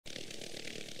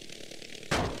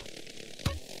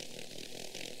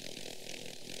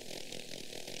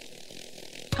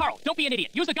Carl, don't be an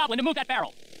idiot. Use the goblin to move that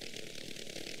barrel.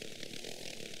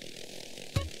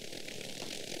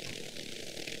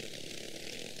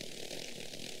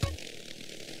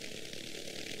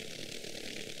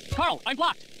 Carl, I'm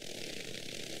blocked.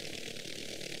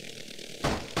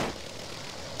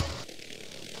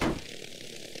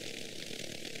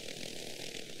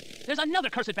 There's another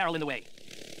cursed barrel in the way.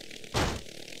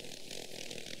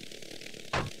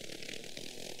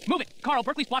 Move it! Carl,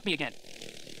 Berkeley's blocked me again.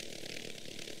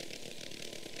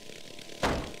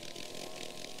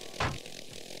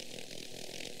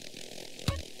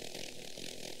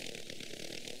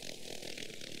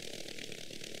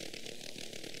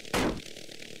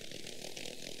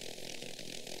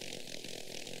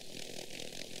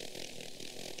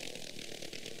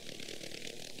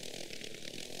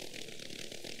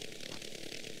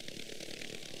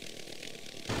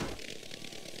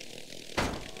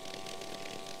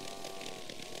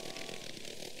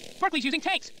 Berkeley's using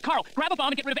tanks! Carl, grab a bomb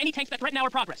and get rid of any tanks that threaten our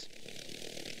progress.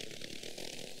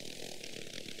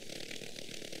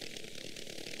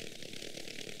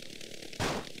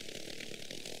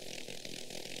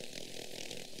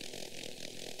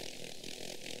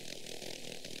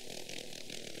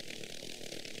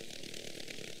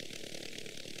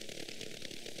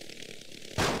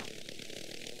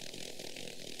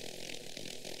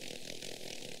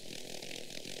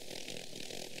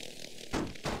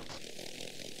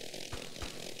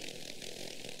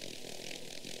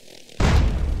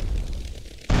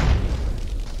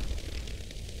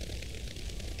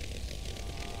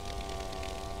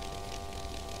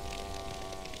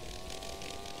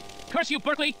 Curse you,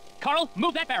 Berkeley! Carl,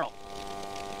 move that barrel!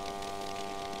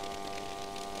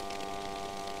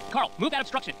 Carl, move that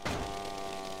obstruction!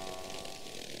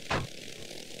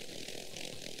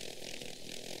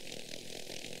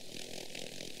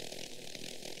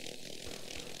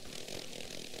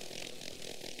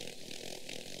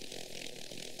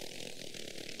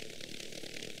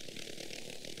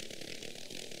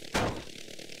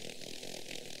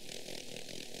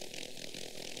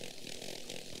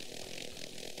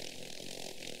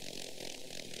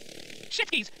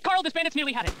 Shitskis! Carl, this bandit's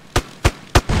nearly had it!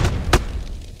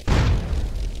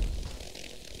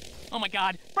 Oh my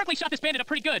god, Berkeley shot this bandit up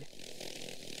pretty good!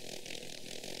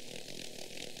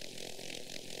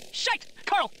 Shite!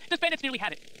 Carl, this bandit's nearly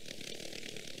had it!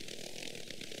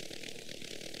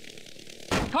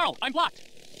 Carl, I'm blocked!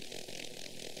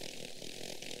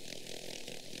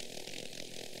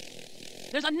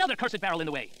 There's another cursed barrel in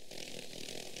the way!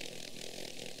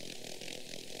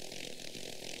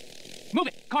 Move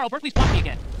it! Carl, Berkeley's blocked me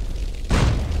again!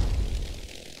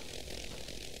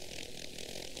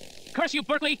 Curse you,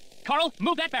 Berkeley! Carl,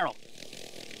 move that barrel!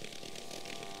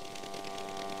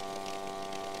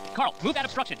 Carl, move that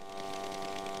obstruction!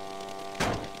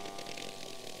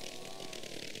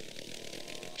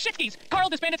 Shitskis! Carl,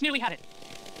 this bandit's nearly had it!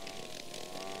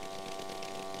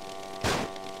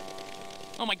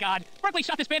 Oh my god, Berkeley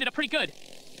shot this bandit up pretty good!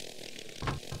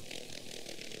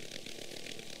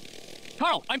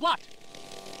 Carl, I'm blocked!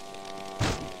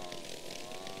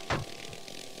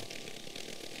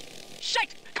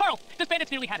 Shite! Carl, this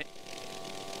bandit's nearly had it!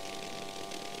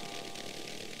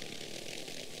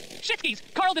 Shitskis!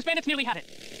 Carl, this bandit's nearly had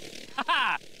it! Ha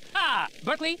ha! Ha!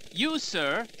 Berkeley, you,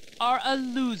 sir, are a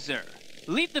loser.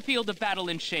 Leave the field of battle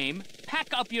in shame, pack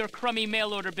up your crummy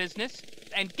mail-order business,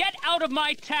 and get out of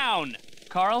my town!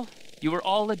 Carl, you are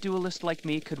all a duelist like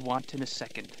me could want in a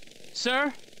second.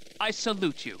 Sir, I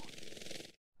salute you.